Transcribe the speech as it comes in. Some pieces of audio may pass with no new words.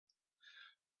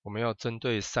我们要针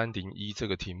对301这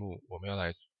个题目，我们要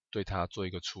来对它做一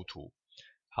个出图。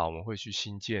好，我们会去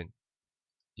新建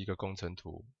一个工程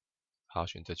图，好，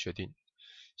选择确定。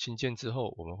新建之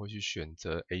后，我们会去选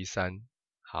择 A3，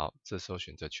好，这时候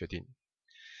选择确定。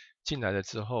进来了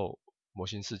之后，模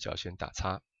型视角先打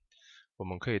叉。我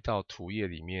们可以到图页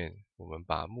里面，我们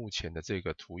把目前的这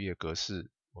个图页格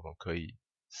式，我们可以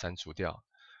删除掉。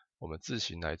我们自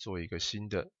行来做一个新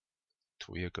的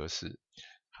图页格式。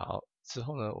好，之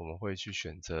后呢，我们会去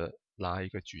选择拉一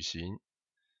个矩形，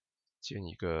建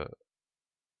一个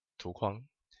图框。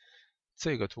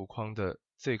这个图框的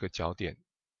这个角点，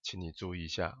请你注意一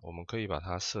下，我们可以把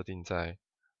它设定在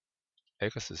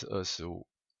x 是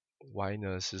25，y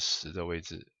呢是10的位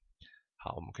置。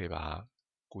好，我们可以把它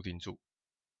固定住。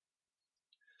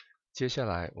接下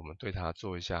来我们对它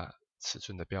做一下尺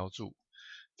寸的标注。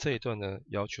这一段呢，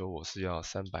要求我是要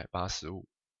385，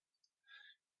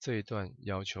这一段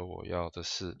要求我要的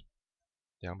是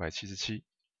277。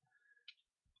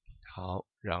好，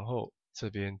然后这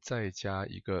边再加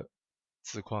一个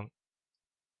字框，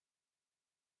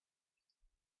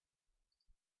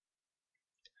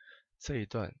这一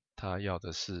段它要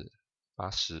的是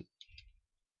80，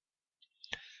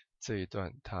这一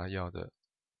段它要的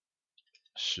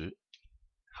10。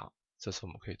好，这是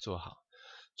我们可以做好。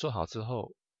做好之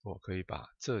后，我可以把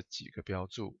这几个标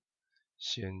注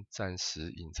先暂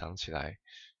时隐藏起来，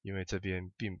因为这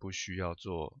边并不需要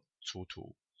做出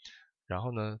图。然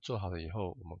后呢，做好了以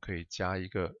后，我们可以加一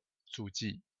个注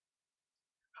记，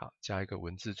好，加一个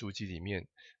文字注记里面，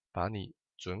把你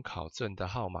准考证的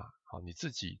号码，好，你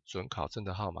自己准考证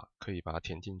的号码可以把它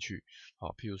填进去。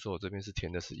好，譬如说我这边是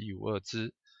填的是152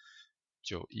支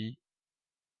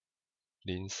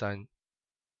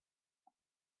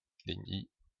910301。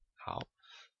好，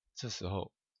这时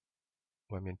候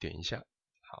外面点一下，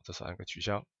好，这时候按个取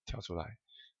消，跳出来，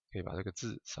可以把这个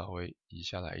字稍微移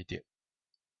下来一点。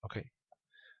OK，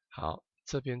 好，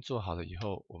这边做好了以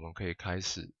后，我们可以开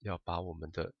始要把我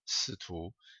们的视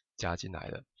图加进来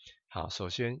了。好，首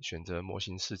先选择模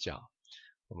型视角，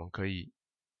我们可以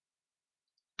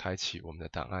开启我们的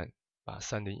档案，把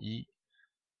301，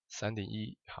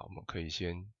好，我们可以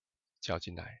先叫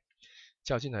进来。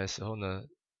叫进来的时候呢，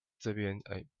这边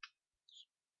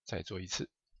再做一次，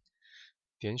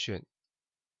点选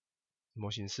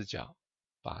模型视角，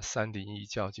把301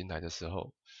叫进来的时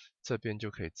候，这边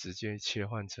就可以直接切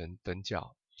换成等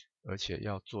角，而且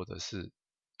要做的是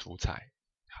图彩。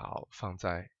好，放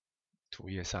在图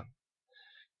页上。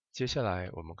接下来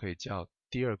我们可以叫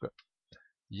第二个，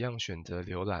一样选择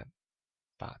浏览，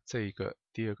把这一个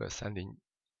第二个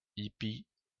301B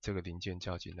这个零件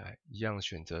叫进来，一样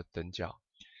选择等角，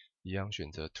一样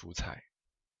选择图彩，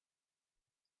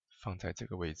放在这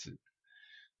个位置。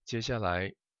接下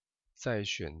来再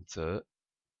选择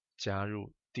加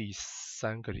入第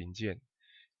三个零件，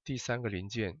第三个零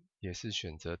件也是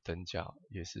选择等角，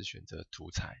也是选择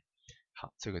图彩。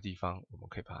好，这个地方我们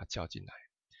可以把它叫进来。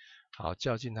好，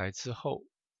叫进来之后，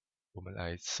我们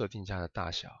来设定一下它的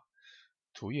大小。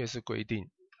图页是规定，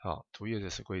好，图页的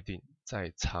是规定，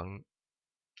在长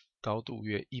高度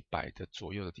约100的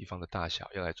左右的地方的大小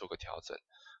要来做个调整。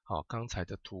好，刚才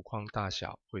的图框大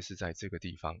小会是在这个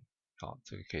地方。好，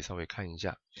这个可以稍微看一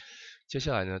下。接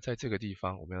下来呢，在这个地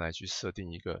方我们要来去设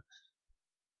定一个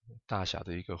大小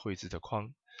的一个绘制的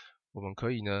框。我们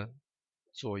可以呢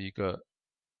做一个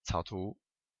草图，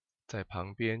在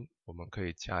旁边我们可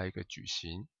以加一个矩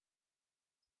形，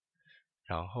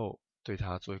然后对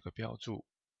它做一个标注。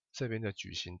这边的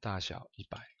矩形大小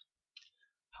100，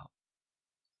好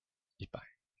，100。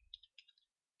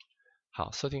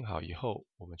好，设定好以后，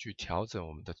我们去调整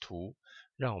我们的图，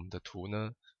让我们的图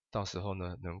呢，到时候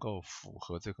呢能够符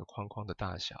合这个框框的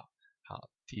大小。好，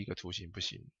第一个图形不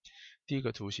行，第一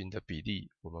个图形的比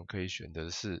例我们可以选的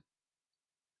是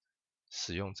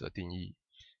使用者定义。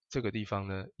这个地方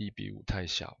呢1:5太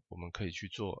小，我们可以去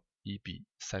做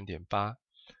1:3.8，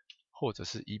或者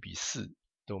是1:4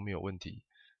都没有问题。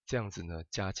这样子呢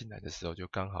加进来的时候就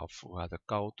刚好符合它的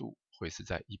高度会是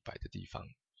在100的地方。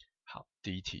好，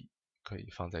第一题可以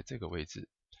放在这个位置。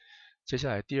接下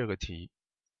来第二个题，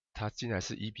它进来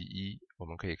是1:1，我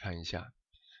们可以看一下。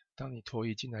当你拖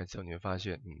1进来之后，你会发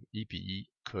现，1:1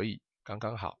可以，刚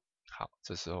刚好。好，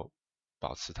这时候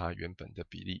保持它原本的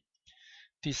比例。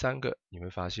第三个你会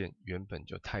发现原本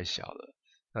就太小了，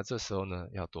那这时候呢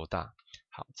要多大？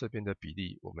好，这边的比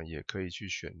例我们也可以去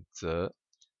选择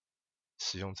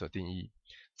使用者定义，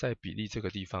在比例这个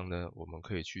地方呢，我们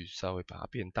可以去稍微把它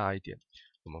变大一点，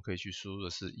我们可以去输入的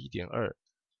是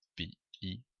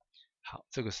1:2:1。好，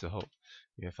这个时候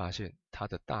你会发现它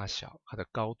的大小、它的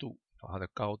高度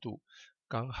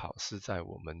刚好是在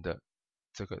我们的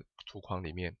这个图框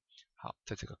里面。好，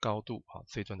在这个高度，好，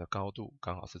这一段的高度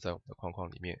刚好是在我们的框框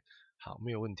里面。好，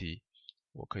没有问题，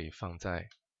我可以放在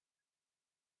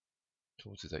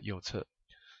图纸的右侧。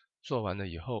做完了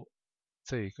以后，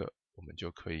这个我们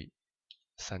就可以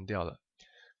删掉了。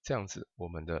这样子，我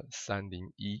们的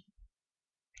301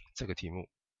这个题目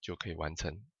就可以完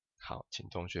成。好，请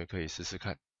同学可以试试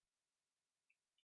看。